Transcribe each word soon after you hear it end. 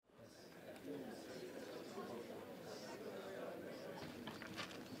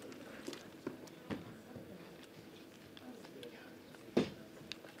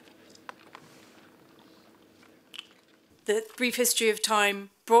The brief history of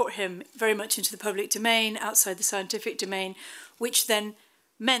time brought him very much into the public domain, outside the scientific domain, which then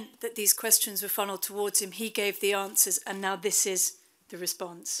meant that these questions were funneled towards him. He gave the answers, and now this is the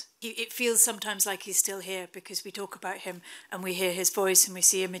response. It feels sometimes like he's still here because we talk about him and we hear his voice and we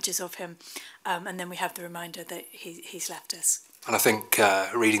see images of him, and then we have the reminder that he's left us. And I think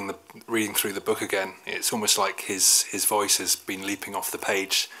reading through the book again, it's almost like his voice has been leaping off the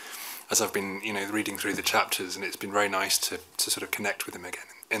page as I've been, reading through the chapters, and it's been very nice to sort of connect with him again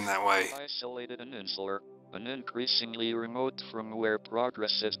in that way. Isolated and insular, and increasingly remote from where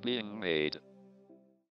progress is being made.